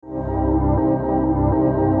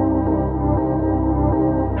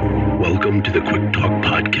Welcome to the Quick Talk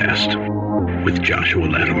Podcast with Joshua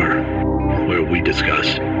Latimer, where we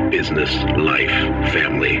discuss business, life,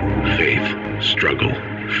 family, faith, struggle,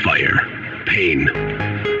 fire, pain,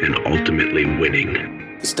 and ultimately winning.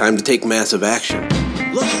 It's time to take massive action.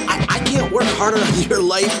 Look, I can't work harder on your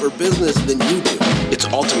life or business than you do. It's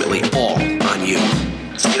ultimately all on you.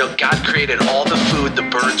 You know, God created all the food the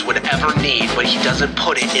birds would ever need, but he doesn't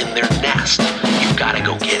put it in their nest. You've got to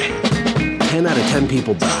go get it. 10 out of 10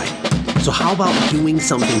 people die. So how about doing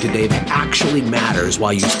something today that actually matters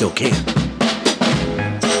while you still can?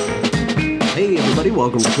 Hey everybody,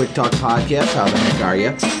 welcome to Quick Talk Podcast. How the heck are you?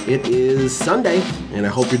 It is Sunday, and I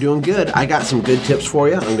hope you're doing good. I got some good tips for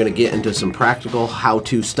you. I'm going to get into some practical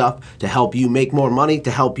how-to stuff to help you make more money,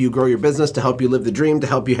 to help you grow your business, to help you live the dream, to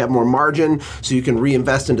help you have more margin so you can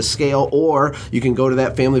reinvest into scale, or you can go to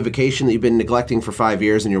that family vacation that you've been neglecting for 5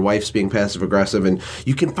 years and your wife's being passive-aggressive, and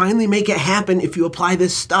you can finally make it happen if you apply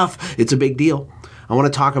this stuff. It's a big deal. I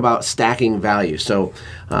want to talk about stacking value. So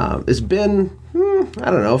it's been,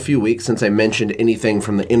 a few weeks since I mentioned anything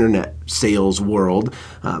from the internet sales world,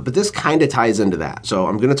 but this kind of ties into that. So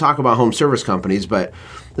I'm going to talk about home service companies, but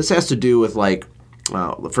this has to do with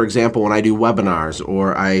for example, when I do webinars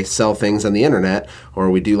or I sell things on the internet, or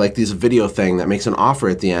we do like this video thing that makes an offer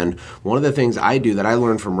at the end. One of the things I do that I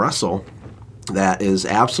learned from Russell that is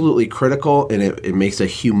absolutely critical and it makes a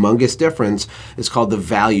humongous difference is called the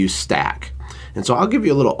value stack. And so I'll give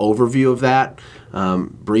you a little overview of that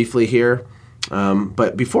briefly here.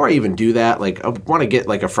 But before I even do that, I want to get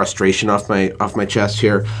a frustration off my chest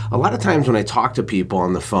here. A lot of times when I talk to people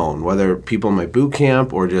on the phone, whether people in my boot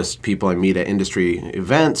camp or just people I meet at industry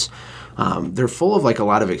events, they're full of a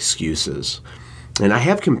lot of excuses. And I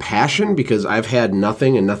have compassion because I've had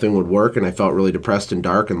nothing and nothing would work, and I felt really depressed and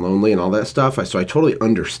dark and lonely and all that stuff. So I totally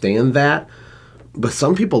understand that. But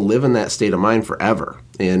some people live in that state of mind forever,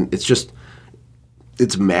 and it's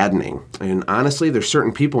maddening. And honestly, there's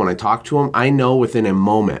certain people, when I talk to them, I know within a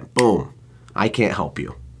moment, boom, I can't help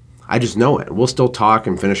you. I just know it. We'll still talk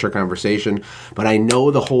and finish our conversation, but I know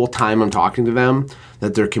the whole time I'm talking to them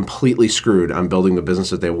that they're completely screwed on building the business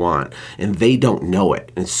that they want, and they don't know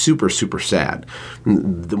it. And it's super, super sad.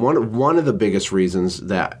 One of the biggest reasons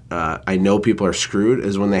that I know people are screwed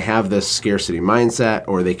is when they have this scarcity mindset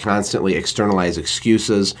or they constantly externalize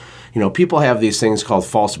excuses. You know, people have these things called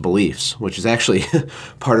false beliefs, which is actually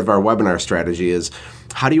part of our webinar strategy is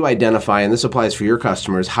how do you identify, and this applies for your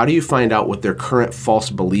customers, how do you find out what their current false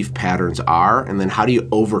belief patterns are, and then how do you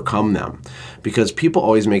overcome them? Because people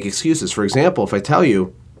always make excuses. For example, if I tell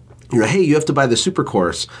you, hey, you have to buy the super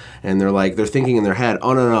course, and they're thinking in their head,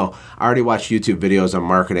 oh, no, I already watched YouTube videos on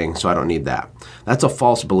marketing, so I don't need that. That's a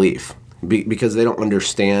false belief. Because they don't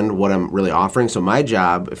understand what I'm really offering. So my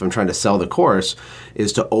job, if I'm trying to sell the course,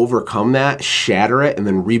 is to overcome that, shatter it, and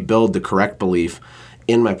then rebuild the correct belief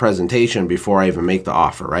in my presentation before I even make the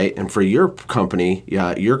offer, right? And for your company,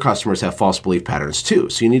 your customers have false belief patterns too.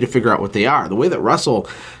 So you need to figure out what they are. The way that Russell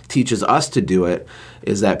teaches us to do it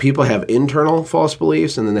is that people have internal false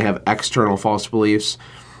beliefs and then they have external false beliefs.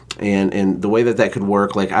 And the way that could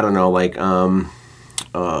work, let's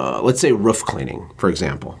say roof cleaning, for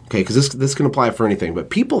example, okay, because this can apply for anything, but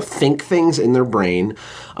people think things in their brain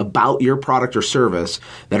about your product or service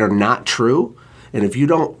that are not true, and if you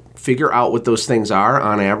don't figure out what those things are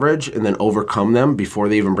on average and then overcome them before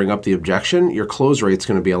they even bring up the objection, your close rate's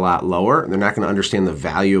going to be a lot lower. They're not going to understand the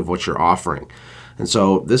value of what you're offering. And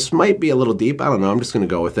so this might be a little deep. I don't know. I'm just going to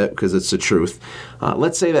go with it because it's the truth.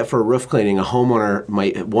 Let's say that for roof cleaning, a homeowner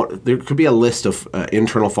there could be a list of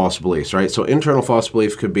internal false beliefs, right? So internal false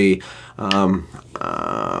belief could be, it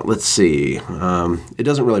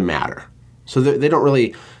doesn't really matter. So they don't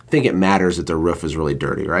really think it matters that their roof is really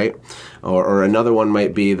dirty, right? Or another one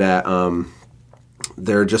might be that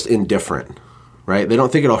they're just indifferent, right? They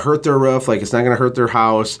don't think it'll hurt their roof, it's not going to hurt their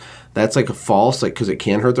house. That's a false, because it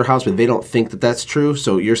can hurt their house, but they don't think that that's true.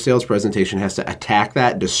 So your sales presentation has to attack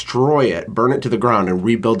that, destroy it, burn it to the ground, and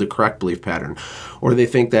rebuild the correct belief pattern. Or they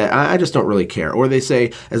think that I just don't really care. Or they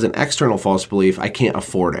say, as an external false belief, I can't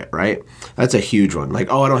afford it, right? That's a huge one. I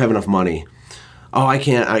don't have enough money. Oh, I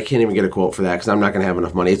can't even get a quote for that because I'm not going to have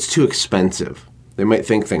enough money. It's too expensive. They might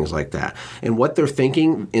think things like that. And what they're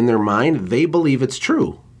thinking in their mind, they believe it's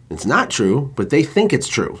true. It's not true, but they think it's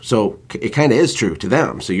true. So it kind of is true to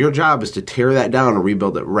them. So your job is to tear that down and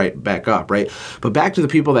rebuild it right back up, right? But back to the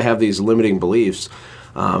people that have these limiting beliefs,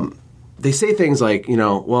 they say things like,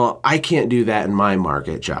 well, I can't do that in my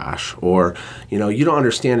market, Josh. Or, you don't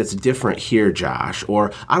understand it's different here, Josh.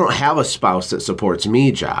 Or I don't have a spouse that supports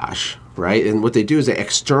me, Josh. right? And what they do is they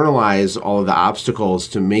externalize all of the obstacles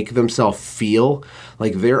to make themselves feel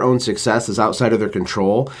like their own success is outside of their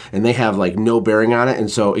control and they have like no bearing on it.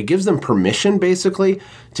 And so it gives them permission basically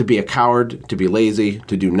to be a coward, to be lazy,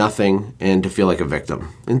 to do nothing, and to feel like a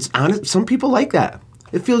victim. And it's honest, some people like that.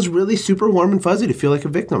 It feels really super warm and fuzzy to feel like a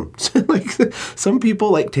victim. Like some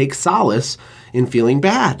people like take solace in feeling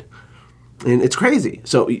bad. And it's crazy.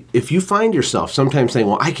 So if you find yourself sometimes saying,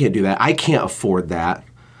 well, I can't do that. I can't afford that.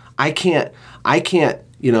 I can't,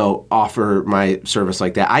 offer my service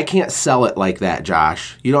like that. I can't sell it like that,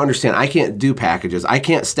 Josh. You don't understand. I can't do packages. I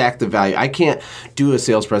can't stack the value. I can't do a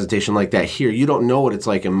sales presentation like that here. You don't know what it's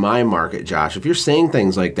like in my market, Josh. If you're saying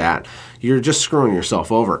things like that, you're just screwing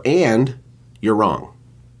yourself over and you're wrong.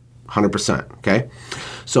 100%, okay?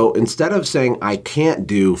 So instead of saying, I can't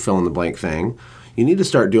do fill in the blank thing, you need to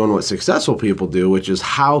start doing what successful people do, which is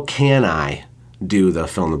how can I do the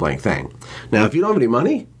fill in the blank thing? Now, if you don't have any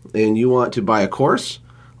money and you want to buy a course,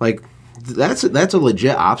 like that's a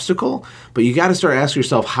legit obstacle, but you got to start asking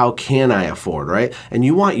yourself, how can I afford, right? And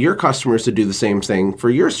you want your customers to do the same thing for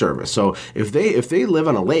your service. So if they live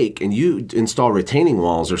on a lake and you install retaining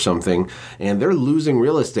walls or something and they're losing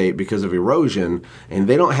real estate because of erosion and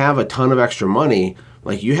they don't have a ton of extra money,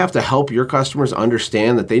 like you have to help your customers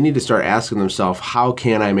understand that they need to start asking themselves, how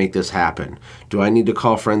can I make this happen? Do I need to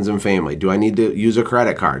call friends and family? Do I need to use a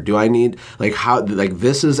credit card? Do I need,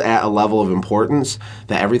 this is at a level of importance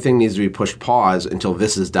that everything needs to be pushed pause until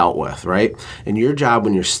this is dealt with, right? And your job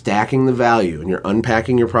when you're stacking the value and you're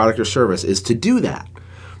unpacking your product or service is to do that.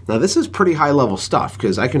 Now, this is pretty high-level stuff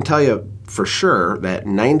because I can tell you for sure that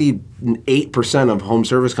 98% of home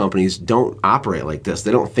service companies don't operate like this.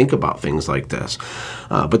 They don't think about things like this.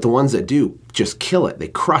 But the ones that do just kill it. They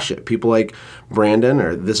crush it. People like Brandon,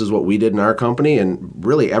 or this is what we did in our company, and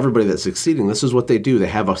really everybody that's succeeding, this is what they do. They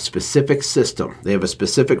have a specific system. They have a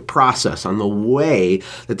specific process on the way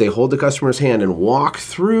that they hold the customer's hand and walk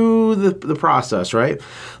through the process, right?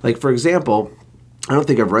 Like, for example, I don't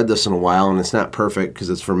think I've read this in a while, and it's not perfect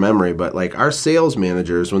because it's from memory, but like our sales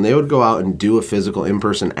managers, when they would go out and do a physical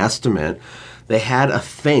in-person estimate, they had a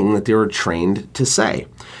thing that they were trained to say.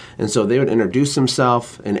 And so they would introduce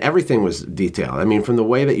themselves, and everything was detailed. I mean, from the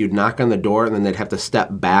way that you'd knock on the door, and then they'd have to step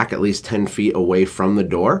back at least 10 feet away from the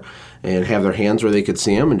door and have their hands where they could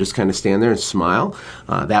see them and just kind of stand there and smile.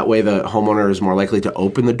 That way the homeowner is more likely to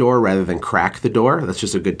open the door rather than crack the door. That's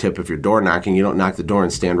just a good tip. If you're door knocking, you don't knock the door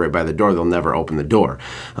and stand right by the door. They'll never open the door.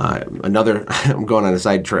 I'm going on a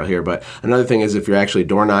side trail here, but another thing is if you're actually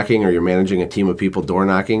door knocking or you're managing a team of people door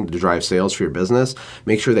knocking to drive sales for your business,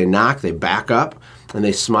 make sure they knock, they back up, and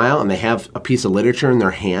they smile, and they have a piece of literature in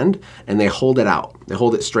their hand, and they hold it out. They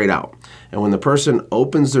hold it straight out. And when the person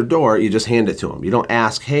opens their door, you just hand it to them. You don't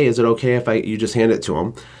ask, hey, is it okay if you just hand it to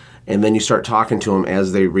them? And then you start talking to them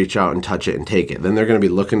as they reach out and touch it and take it. Then they're going to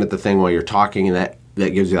be looking at the thing while you're talking, and that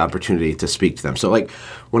gives you the opportunity to speak to them. So like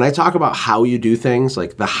when I talk about how you do things,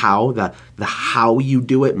 like the how you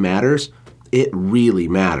do it matters, it really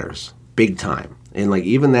matters big time. And like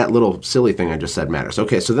even that little silly thing I just said matters.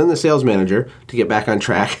 Okay, so then the sales manager, to get back on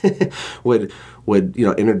track, would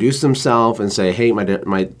introduce themselves and say, hey, I'm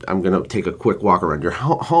going to take a quick walk around your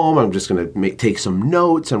home. I'm just going to take some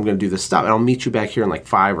notes. I'm going to do this stuff. And I'll meet you back here in like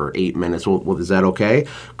 5 or 8 minutes. Well, is that okay?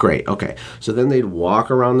 Great. Okay. So then they'd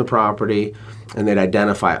walk around the property and they'd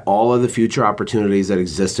identify all of the future opportunities that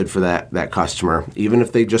existed for that customer. Even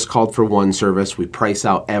if they just called for one service, we price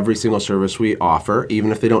out every single service we offer,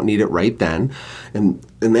 even if they don't need it right then. And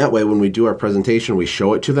in that way, when we do our presentation, we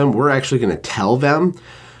show it to them. We're actually going to tell them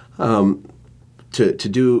to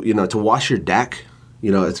wash your deck.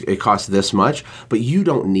 It costs this much, but you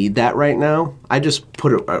don't need that right now. I just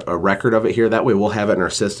put a record of it here. That way we'll have it in our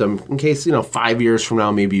system in case, 5 years from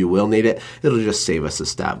now, maybe you will need it. It'll just save us a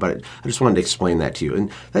step. But I just wanted to explain that to you.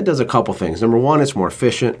 And that does a couple things. Number one, it's more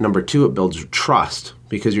efficient. Number two, it builds trust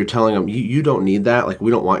because you're telling them you don't need that. Like, we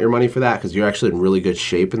don't want your money for that because you're actually in really good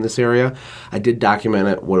shape in this area. I did document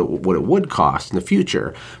it, what it would cost in the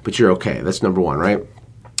future, but you're okay. That's number one, right?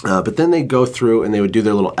 But then they go through and they would do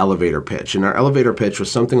their little elevator pitch. And our elevator pitch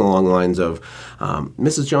was something along the lines of,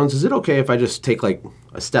 Mrs. Jones, is it okay if I just take like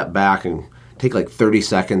a step back and take like 30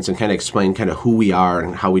 seconds and kind of explain kind of who we are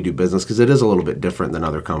and how we do business? Because it is a little bit different than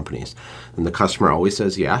other companies. And the customer always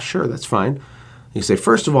says, yeah, sure, that's fine. You say,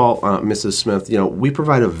 first of all, Mrs. Smith, we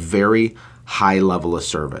provide a very high level of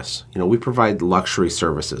service. We provide luxury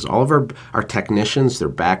services. All of our technicians, they're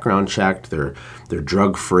background checked, they're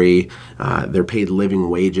drug free, they're paid living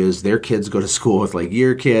wages. Their kids go to school with like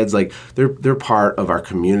your kids. Like they're part of our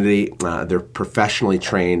community. They're professionally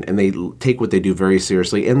trained and they take what they do very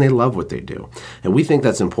seriously and they love what they do. And we think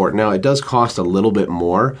that's important. Now it does cost a little bit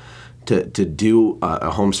more to do a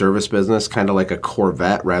home service business, kind of like a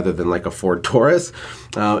Corvette rather than like a Ford Taurus.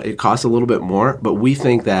 It costs a little bit more, but we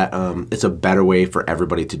think that it's a better way for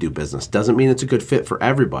everybody to do business. Doesn't mean it's a good fit for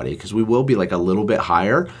everybody, because we will be like a little bit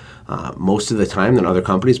higher most of the time than other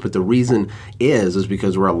companies, but the reason is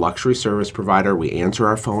because we're a luxury service provider. We answer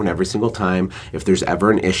our phone every single time. If there's ever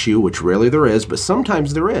an issue, which rarely there is, but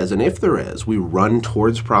sometimes there is, and if there is, we run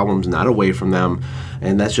towards problems, not away from them,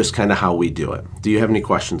 and that's just kind of how we do it. Do you have any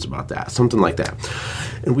questions about that? Something like that.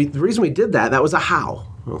 And the reason we did that was a how.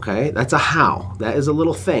 Okay, that's a how. That is a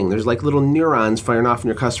little thing. There's like little neurons firing off in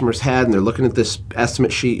your customer's head, and they're looking at this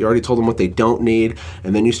estimate sheet. You already told them what they don't need,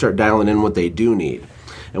 and then you start dialing in what they do need.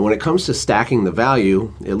 And when it comes to stacking the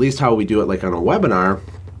value, at least how we do it like on a webinar,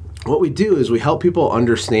 what we do is we help people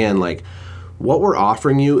understand like what we're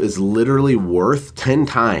offering you is literally worth 10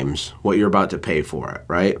 times what you're about to pay for it,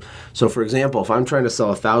 right? So for example, if I'm trying to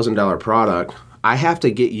sell a $1,000 product, I have to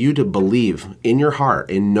get you to believe in your heart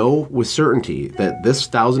and know with certainty that this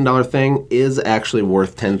 $1,000 thing is actually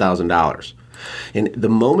worth $10,000. And the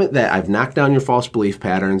moment that I've knocked down your false belief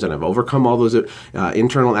patterns and I've overcome all those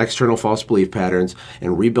internal and external false belief patterns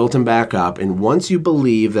and rebuilt them back up, and once you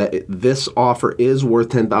believe that this offer is worth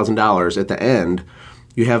 $10,000 at the end,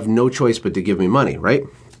 you have no choice but to give me money, right?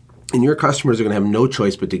 And your customers are going to have no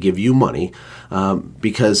choice but to give you money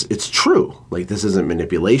because it's true. Like, this isn't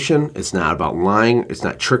manipulation. It's not about lying. It's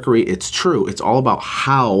not trickery. It's true. It's all about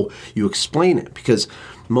how you explain it, because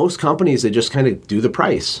most companies, they just kind of do the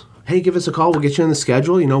price. Hey, give us a call. We'll get you on the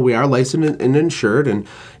schedule. You know, we are licensed and insured, and,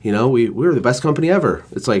 you know, we're the best company ever.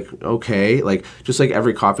 It's like, okay, like just like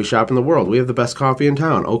every coffee shop in the world. We have the best coffee in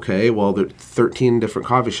town. Okay, well, there are 13 different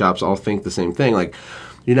coffee shops all think the same thing. Like,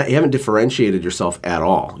 you haven't differentiated yourself at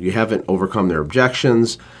all. You haven't overcome their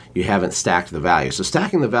objections. You haven't stacked the value. So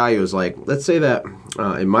stacking the value is like, let's say that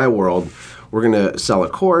in my world, we're going to sell a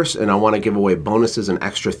course and I want to give away bonuses and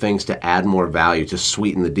extra things to add more value, to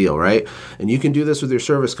sweeten the deal, right? And you can do this with your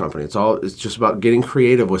service company. It's just about getting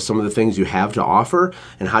creative with some of the things you have to offer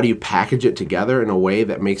and how do you package it together in a way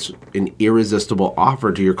that makes an irresistible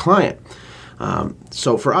offer to your client.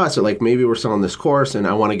 So for us, like maybe we're selling this course and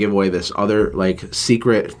I want to give away this other like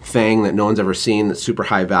secret thing that no one's ever seen that's super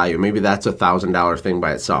high value. Maybe that's $1,000 thing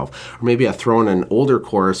by itself. Or maybe I throw in an older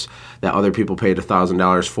course that other people paid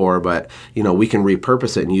 $1,000 for, but we can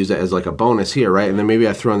repurpose it and use it as like a bonus here, right? And then maybe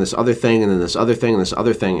I throw in this other thing and then this other thing and this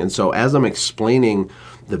other thing. And so as I'm explaining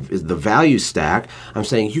the value stack, I'm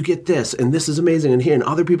saying you get this and this is amazing and here, and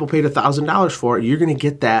other people paid $1,000 for it. You're going to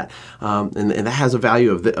get that, and that has a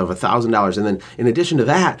value of $1,000. And then in addition to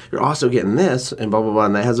that, you're also getting this and blah blah blah,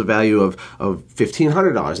 and that has a value of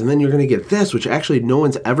 $1,500. And then you're going to get this, which actually no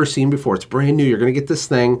one's ever seen before. It's brand new. You're going to get this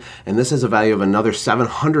thing, and this has a value of another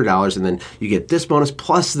 $700. And then you get this bonus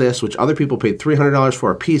plus this, which other people paid $300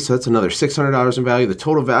 for a piece. So that's another $600 in value. The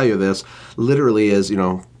total value of this literally is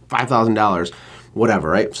 $5,000. Whatever,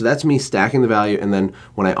 right? So that's me stacking the value, and then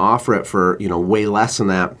when I offer it for, way less than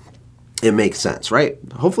that, it makes sense, right?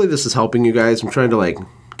 Hopefully this is helping you guys. I'm trying to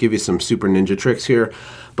give you some super ninja tricks here,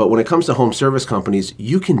 but when it comes to home service companies,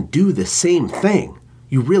 you can do the same thing.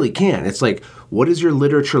 You really can. It's like, what does your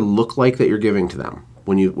literature look like that you're giving to them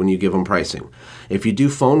when you give them pricing? If you do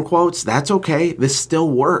phone quotes, that's okay. This still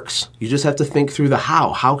works. You just have to think through the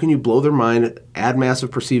how. How can you blow their mind, add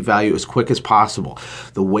massive perceived value as quick as possible?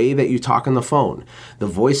 The way that you talk on the phone, the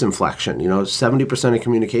voice inflection, 70% of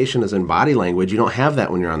communication is in body language. You don't have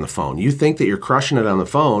that when you're on the phone. You think that you're crushing it on the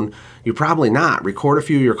phone. You're probably not. Record a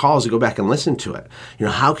few of your calls and go back and listen to it.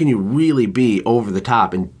 How can you really be over the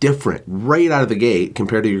top and different right out of the gate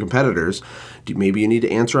compared to your competitors? Maybe you need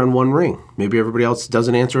to answer on one ring. Maybe everybody else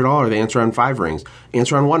doesn't answer at all, or they answer on 5 rings.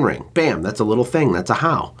 Answer on 1 ring. Bam, that's a little thing. That's a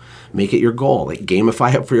how. Make it your goal.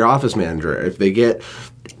 Gamify it for your office manager. If they get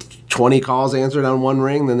 20 calls answered on 1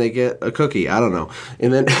 ring, then they get a cookie. I don't know.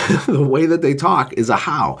 And then the way that they talk is a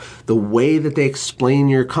how. The way that they explain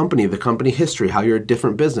your company, the company history, how you're a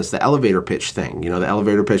different business, the elevator pitch thing. The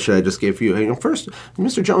elevator pitch that I just gave you. First,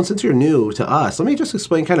 Mr. Jones, since you're new to us, let me just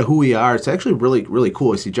explain kind of who we are. It's actually really, really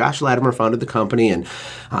cool. You see, Josh Latimer founded the company, and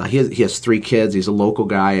he has 3 kids. He's a local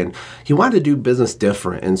guy, and he wanted to do business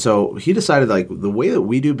different. And so he decided, the way that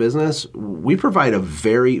we do business, we provide a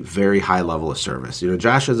very, very high level of service.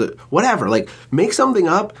 Josh has whatever, make something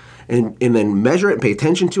up and then measure it and pay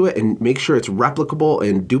attention to it and make sure it's replicable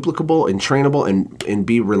and duplicable and trainable and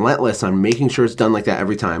be relentless on making sure it's done like that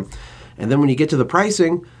every time. And then when you get to the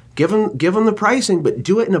pricing, Give them the pricing, but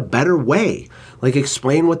do it in a better way. Like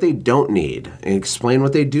explain what they don't need and explain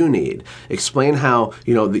what they do need. Explain how,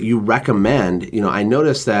 that you recommend. I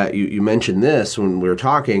noticed that you mentioned this when we were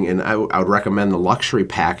talking, and I would recommend the luxury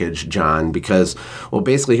package, John, because, well,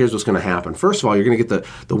 basically here's what's going to happen. First of all, you're going to get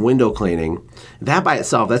the window cleaning. That by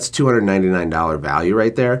itself, that's $299 value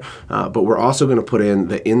right there. But we're also going to put in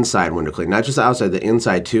the inside window cleaning, not just the outside, the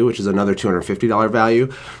inside too, which is another $250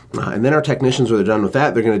 value. And then our technicians, when they're done with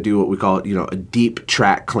that, they're going to do what we call, a deep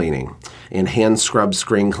track cleaning and hand scrub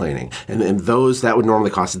screen cleaning. And those, that would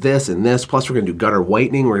normally cost this and this. Plus, we're going to do gutter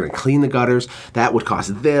whitening. We're going to clean the gutters. That would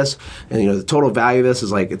cost this. And, the total value of this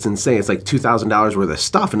is it's insane. It's like $2,000 worth of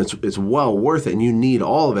stuff, and it's well worth it, and you need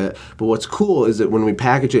all of it. But what's cool is that when we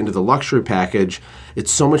package it into the luxury package,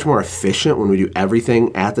 it's so much more efficient when we do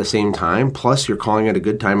everything at the same time. Plus, you're calling it a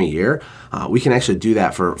good time of year. We can actually do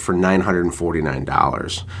that for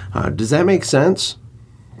 $949. Does that make sense?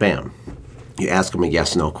 Bam. You ask them a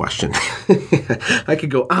yes/no question. I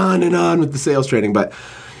could go on and on with the sales training, but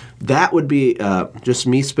that would be just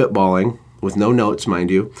me spitballing with no notes,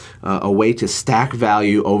 mind you, a way to stack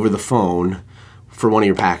value over the phone for one of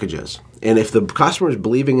your packages. And if the customer is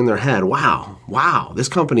believing in their head, wow, this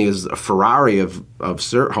company is a Ferrari of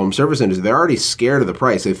home service industry, they're already scared of the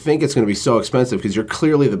price. They think it's going to be so expensive because you're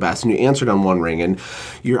clearly the best, and you answered on one ring, and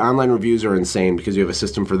your online reviews are insane because you have a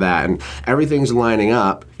system for that, and everything's lining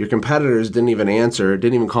up. Your competitors didn't even answer,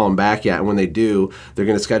 didn't even call them back yet, and when they do, they're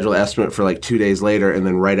going to schedule an estimate for 2 days later and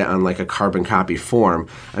then write it on a carbon copy form.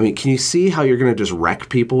 I mean, can you see how you're going to just wreck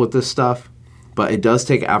people with this stuff? But it does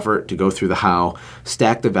take effort to go through the how,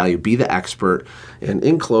 stack the value, be the expert. And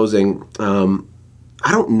in closing, I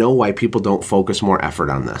don't know why people don't focus more effort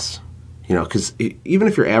on this. Because even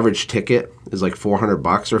if your average ticket is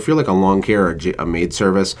 $400, or if you're a lawn care or a maid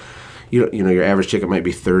service, your average ticket might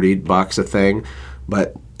be $30 a thing.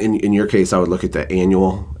 But in your case, I would look at the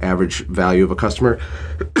annual average value of a customer,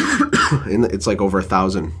 and it's over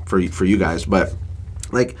 $1,000 for you guys. But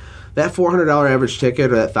that $400 average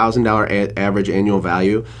ticket or that $1,000 average annual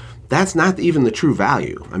value, that's not even the true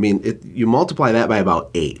value. I mean, you multiply that by about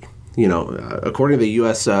 8. According to the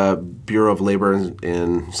U.S. Bureau of Labor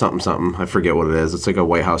and something, I forget what it is. It's a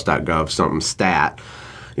whitehouse.gov something stat,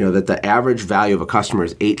 that the average value of a customer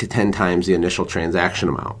is 8 to 10 times the initial transaction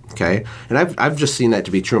amount, okay? And I've just seen that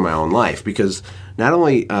to be true in my own life, because not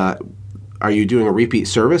only are you doing a repeat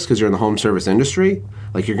service because you're in the home service industry,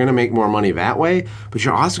 you're going to make more money that way, but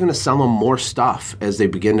you're also going to sell them more stuff as they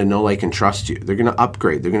begin to know, like, and trust you. They're going to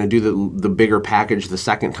upgrade. They're going to do the bigger package the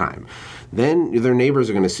second time. Then their neighbors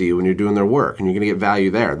are going to see you when you're doing their work, and you're going to get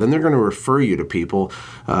value there. Then they're going to refer you to people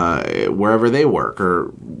wherever they work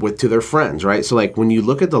or to their friends, right? So, when you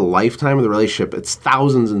look at the lifetime of the relationship, it's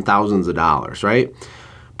thousands and thousands of dollars, right?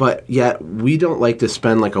 But yet we don't like to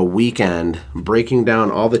spend a weekend breaking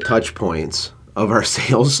down all the touch points of our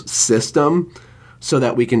sales system so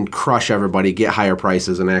that we can crush everybody, get higher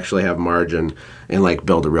prices, and actually have margin and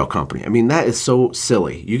build a real company. I mean, that is so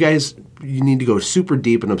silly. You guys, you need to go super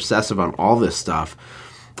deep and obsessive on all this stuff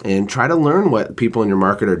and try to learn what people in your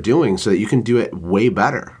market are doing so that you can do it way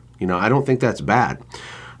better. I don't think that's bad.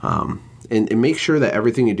 And make sure that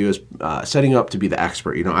everything you do is setting you up to be the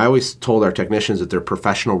expert. I always told our technicians that they're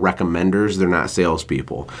professional recommenders. They're not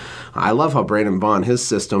salespeople. I love how Brandon Vaughn, his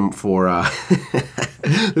system for,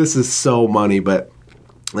 this is so money, but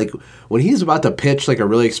when he's about to pitch a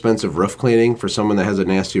really expensive roof cleaning for someone that has a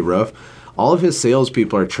nasty roof, all of his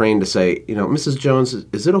salespeople are trained to say, Mrs. Jones,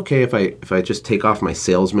 is it okay if I just take off my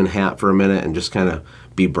salesman hat for a minute and just kind of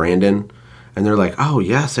be Brandon? And they're like, oh,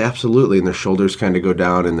 yes, absolutely. And their shoulders kind of go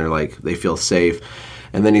down, and they're they feel safe.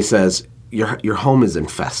 And then he says, your home is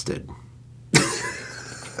infested.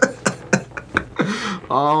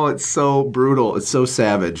 Oh, it's so brutal. It's so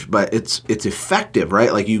savage, but it's effective,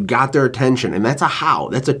 right? You got their attention, and that's a how.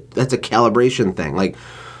 That's a calibration thing.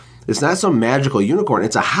 It's not some magical unicorn.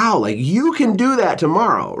 It's a how. You can do that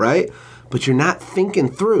tomorrow, right? But you're not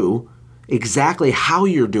thinking through exactly how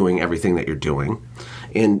you're doing everything that you're doing.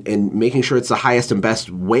 And making sure it's the highest and best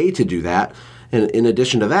way to do that. And in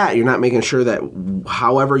addition to that, you're not making sure that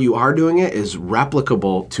however you are doing it is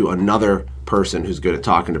replicable to another person who's good at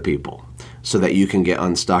talking to people so that you can get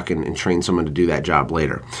unstuck and train someone to do that job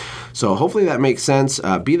later. So hopefully that makes sense.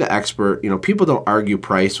 Be the expert. People don't argue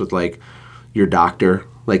price with your doctor,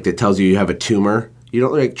 that tells you have a tumor. You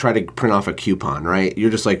don't try to print off a coupon, right? You're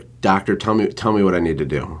just doctor, tell me what I need to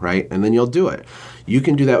do, right? And then you'll do it. You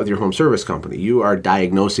can do that with your home service company. You are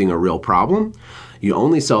diagnosing a real problem. You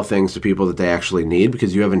only sell things to people that they actually need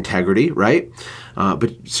because you have integrity, right?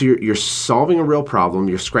 So you're solving a real problem.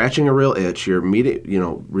 You're scratching a real itch. You're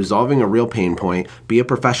resolving a real pain point. Be a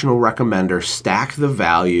professional recommender. Stack the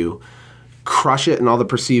value. Crush it in all the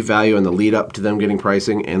perceived value and the lead up to them getting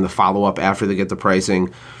pricing and the follow up after they get the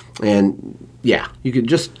pricing. And yeah, you could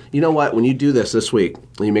just, when you do this week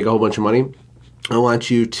and you make a whole bunch of money, I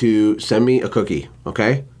want you to send me a cookie,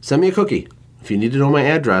 okay? Send me a cookie. If you need to know my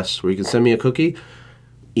address where you can send me a cookie,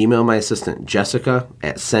 email my assistant,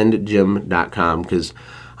 Jessica@sendjim.com, because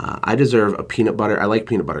I deserve a peanut butter. I like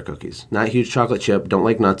peanut butter cookies. Not huge chocolate chip, don't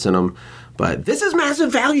like nuts in them, but this is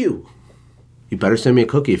massive value. You better send me a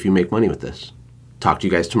cookie if you make money with this. Talk to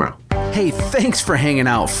you guys tomorrow. Hey, thanks for hanging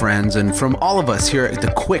out, friends. And from all of us here at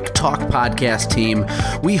the Quick Talk Podcast team,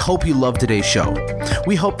 we hope you loved today's show.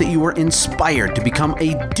 We hope that you were inspired to become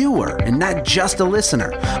a doer and not just a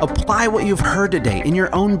listener. Apply what you've heard today in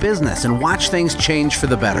your own business and watch things change for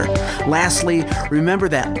the better. Lastly, remember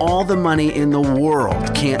that all the money in the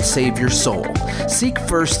world can't save your soul. Seek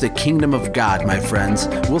first the kingdom of God, my friends.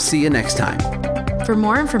 We'll see you next time. For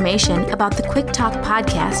more information about the Quick Talk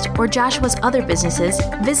Podcast or Joshua's other businesses,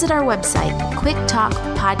 visit our website,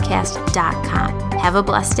 quicktalkpodcast.com. Have a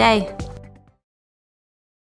blessed day.